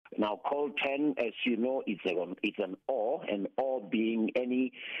Now, coltan, as you know, it's an ore, and ore being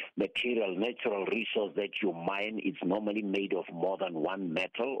any material, natural resource that you mine. It's normally made of more than one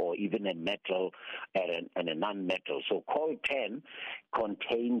metal, or even a metal and a non-metal. So coltan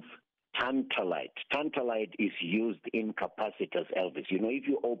contains tantalite. Tantalite is used in capacitors, Elvis. You know, if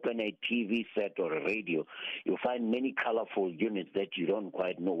you open a TV set or a radio, you'll find many colorful units that you don't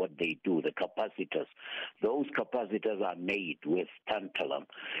quite know what they do, the capacitors. Those capacitors are made with tantalum.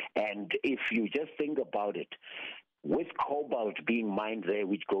 And if you just think about it, with cobalt being mined there,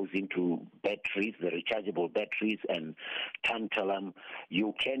 which goes into batteries, the rechargeable batteries, and tantalum,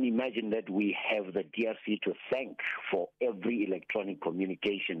 you can imagine that we have the DRC to thank for every electronic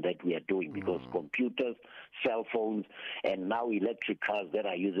communication that we are doing, because computers, cell phones, and now electric cars that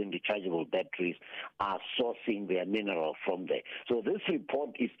are using rechargeable batteries are sourcing their mineral from there. So this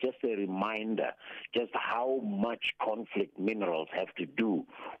report is just a reminder just how much conflict minerals have to do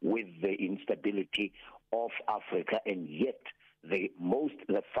with the instability of Africa, and yet the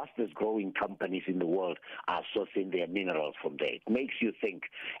fastest growing companies in the world are sourcing their minerals from there. It makes you think,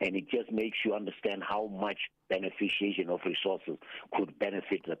 and it just makes you understand how much beneficiation of resources could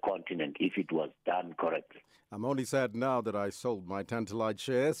benefit the continent if it was done correctly. I'm only sad now that I sold my Tantalite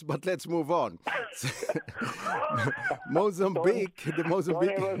shares, but let's move on. Mozambique. Don't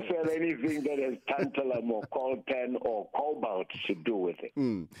ever sell anything that has tantalum or coltan or cobalt to do with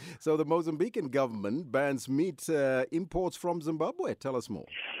it. So the Mozambican government bans meat imports from Zimbabwe. Tell us more.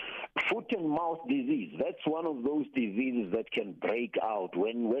 Foot and mouth disease, that's one of those diseases that can break out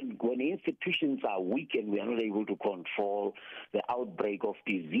when institutions are weak and we are not able to control the outbreak of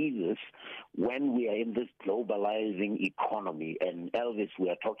diseases when we are in this globalizing economy. And Elvis, we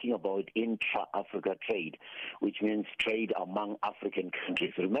are talking about intra-Africa trade, which means trade among African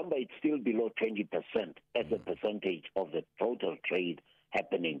countries. Remember, it's still below 20% as a percentage of the total trade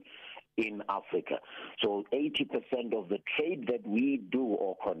happening in Africa. So 80% of the trade that we do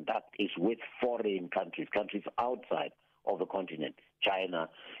or conduct is with foreign countries, countries outside of the continent, China,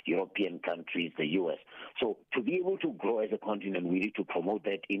 European countries, the U.S. So to be able to grow as a continent, we need to promote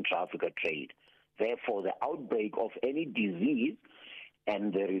that intra-Africa trade. Therefore, the outbreak of any disease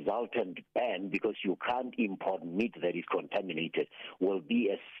and the resultant ban, because you can't import meat that is contaminated, will be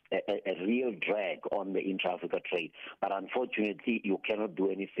a real drag on the intra-Africa trade. But unfortunately, you cannot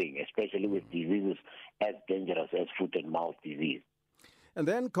do anything, especially with diseases as dangerous as foot and mouth disease. And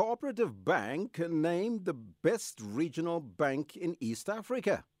then Cooperative Bank named the best regional bank in East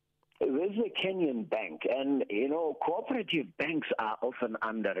Africa. This is a Kenyan bank, and, you know, cooperative banks are often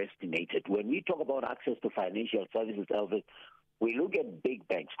underestimated. When we talk about access to financial services, Elvis, we look at big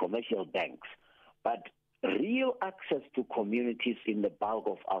banks, commercial banks, but real access to communities in the bulk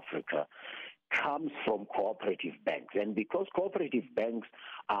of Africa comes from cooperative banks. And because cooperative banks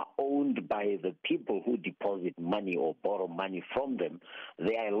are owned by the people who deposit money or borrow money from them,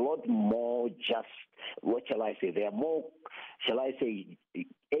 they are a lot more just, what shall I say, they are more, shall I say,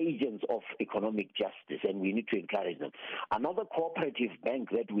 agents of economic justice, and we need to encourage them. Another cooperative bank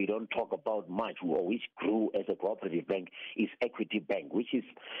that we don't talk about much, or which grew as a cooperative bank, is Equity Bank, which is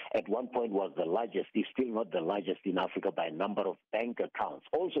at one point was the largest, is still not the largest in Africa by number of bank accounts.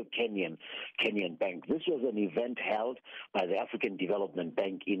 Also Kenyan Bank. This was an event held by the African Development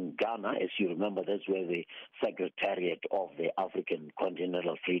Bank in Ghana. As you remember, that's where the Secretariat of the African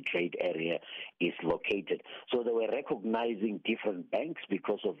Continental Free Trade Area is located. So they were recognizing different banks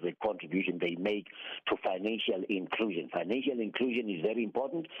because of the contribution they make to financial inclusion. Financial inclusion is very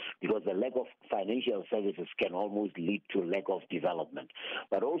important because the lack of financial services can almost lead to lack of development.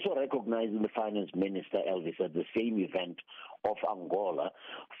 But also recognizing the finance minister, Elvis, at the same event of Angola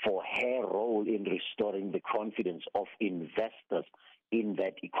for her role in restoring the confidence of investors in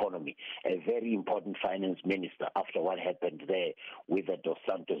that economy. A very important finance minister after what happened there with the Dos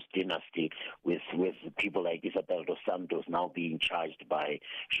Santos dynasty, with people like Isabel Dos Santos now being charged by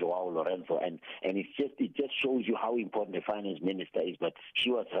Joao Lorenzo. And it just shows you how important the finance minister is. But she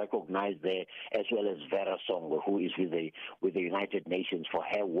was recognized there, as well as Vera Songo, who is with the United Nations, for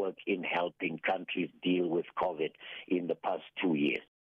her work in helping countries deal with COVID in the past 2 years.